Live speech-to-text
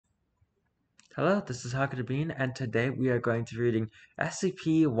Hello, this is Haku, and today we are going to be reading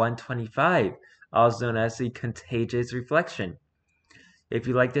SCP-125, also known as the Contagious Reflection. If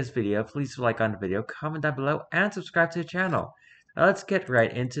you like this video, please like on the video, comment down below, and subscribe to the channel. Now let's get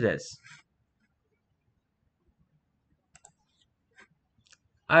right into this.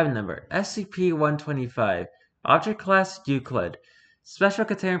 Item number SCP-125, Object Class Euclid, Special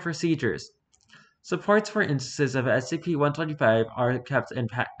Containment Procedures. Supports for instances of SCP-125 are kept in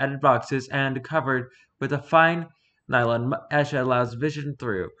padded boxes and covered with a fine nylon mesh that allows vision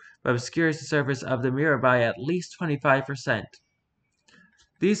through, but obscures the surface of the mirror by at least 25%.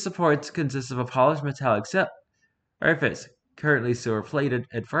 These supports consist of a polished metallic surface, currently silver-plated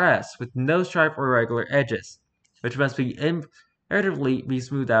and brass, with no sharp or regular edges, which must be imperatively be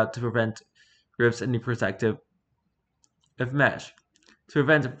smoothed out to prevent rips in the protective mesh.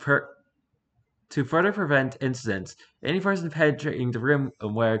 To further prevent incidents, any person penetrating the room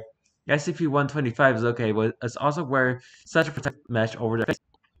where SCP-125 is located must also wear such a protective mesh over their face.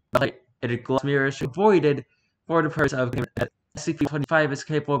 A glass mirror should be avoided for the purpose of SCP-125 is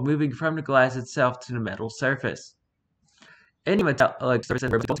capable of moving from the glass itself to the metal surface. Any metallic surface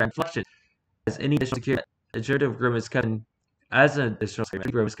and reflection as any additional security adjurative room is kept as an additional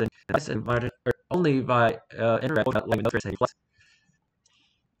security room is kept and monitored only by infrared light no plus.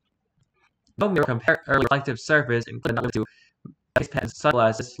 No mirror compare early reflective surface, including not limited to face pens,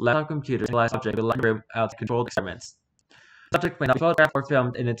 sunglasses, laptop computers, glass object with light room out controlled experiments. Subject may not be photographed or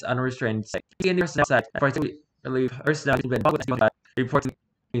filmed in its unrestrained state. In the personnel side, particularly personnel who have been reporting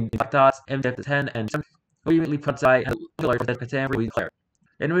in black dots, MDF 10 and 7 will immediately put aside and alert that contaminant will be clear.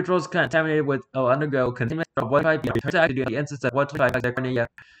 Individuals contaminated will undergo containment of 125 be returned to activity in the instance of 125 bacteria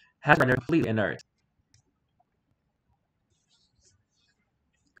has rendered completely inert.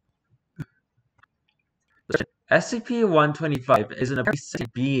 SCP-125 is an abrasive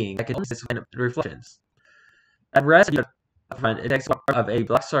being that can resist reflections. At rest, it takes part of a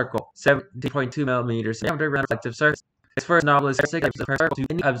black circle, 70.2 millimeters diameter around reflective surface. Its first anomalous signals the circle to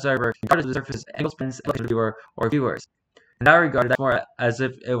any observer, regardless of the surface angles, spins, viewer, or viewers. In that regard, it's more as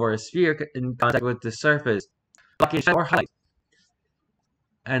if it were a sphere in contact with the surface, blocking or height.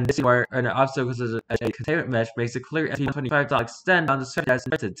 And this is where an obstacle such as a containment mesh makes it clear SCP-125 does not extend on the surface as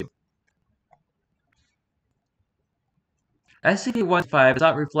intended to. SCP-125 does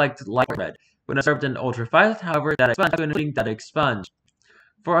not reflect light red when observed in ultraviolet, however, that expunge including that expunge.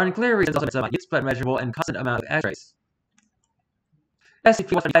 For unclear reasons, also some use but measurable and constant amount of X-rays.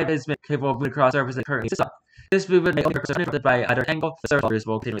 SCP-125 is capable of moving across surfaces currently exists. This movement may only be interrupted by either angle, the surface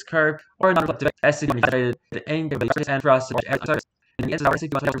visible continuous curve, or a non-reflective SCP-125 at any surface and cross the surface. In the instance of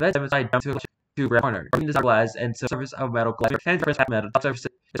SCP-125 demonstrated down to red corner, bringing the glass and so surface of metal glass can surface metal top surface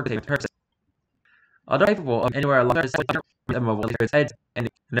purposes. Although capable of anywhere along the surface, immobile its head and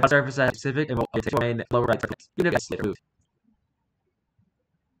the surface has specific immobile remain lower right surface, even if it's slightly moved.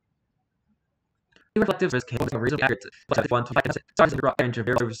 The reflective surface capable of reasonably accurate plus 125 starts to draw range of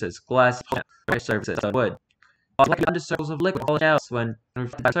surfaces, glass, surfaces, wood. While likely under circles of liquid falling out when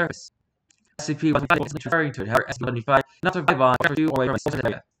reflected by the surface. SCP-125 is referring to it, however, SCP-125 not survive on 2 or away from a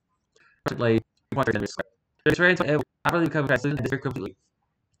area. Approximately 100 centimeters square. The experience will rapidly become translucent and disappear completely.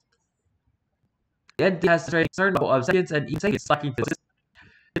 The entity has a certain level of sentience and even sentience lacking physics.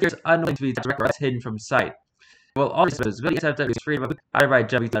 It appears unwilling to be direct or hidden from sight. It will always visibility attempt to reach freedom either by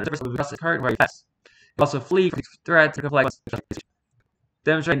jumping to the surface or across the current where you pass. It will also flee from threats and complex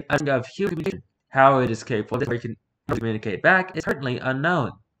demonstrating a of human communication. How it is capable of where you can communicate back is currently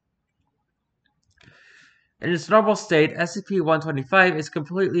unknown. In its normal state, SCP-125 is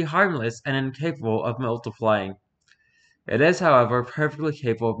completely harmless and incapable of multiplying. It is, however, perfectly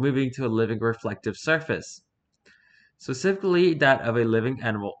capable of moving to a living reflective surface, specifically that of a living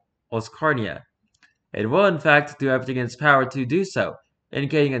animal's cornea. It will, in fact, do everything in its power to do so,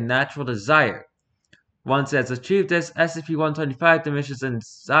 indicating a natural desire. Once it has achieved this, SCP-125 diminishes in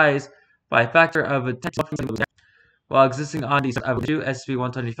size by a factor of 10. While existing on these of 2,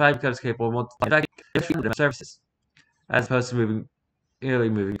 SCP-125 becomes capable of multiplying different surfaces, as opposed to merely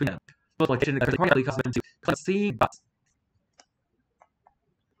moving between them. Multiplication correctly causes them to collect bots.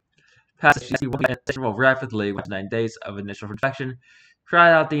 Passage SCP-125 will rapidly, within 9 days of initial infection,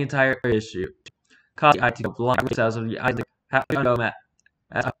 cry out the entire issue. Cause the eye to go blind cells of the eye no map.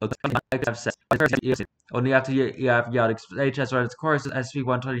 Only after the epidemic stage has run its course,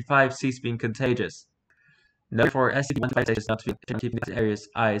 SCP-125 cease being contagious. Note for SCP-125 is not to be keeping these areas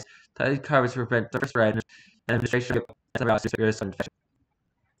eyes tightly covered to prevent thirst spread and administration of serious infection.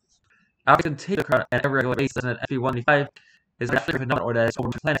 After continued current and irregular basis, SCP-125 is actually known or that it's over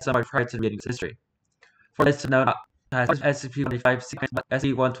the planet somewhere prior to the beginning of history. For this to know, has SCP-125,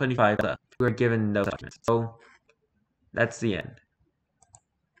 SCP-125, we were given no documents. So, that's the end.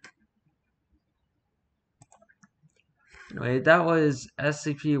 Anyway, that was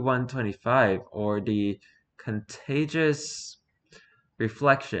SCP-125, or the Contagious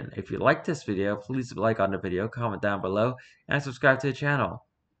Reflection. If you liked this video, please like on the video, comment down below, and subscribe to the channel.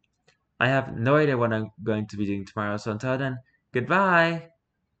 I have no idea what I'm going to be doing tomorrow, so until then, goodbye!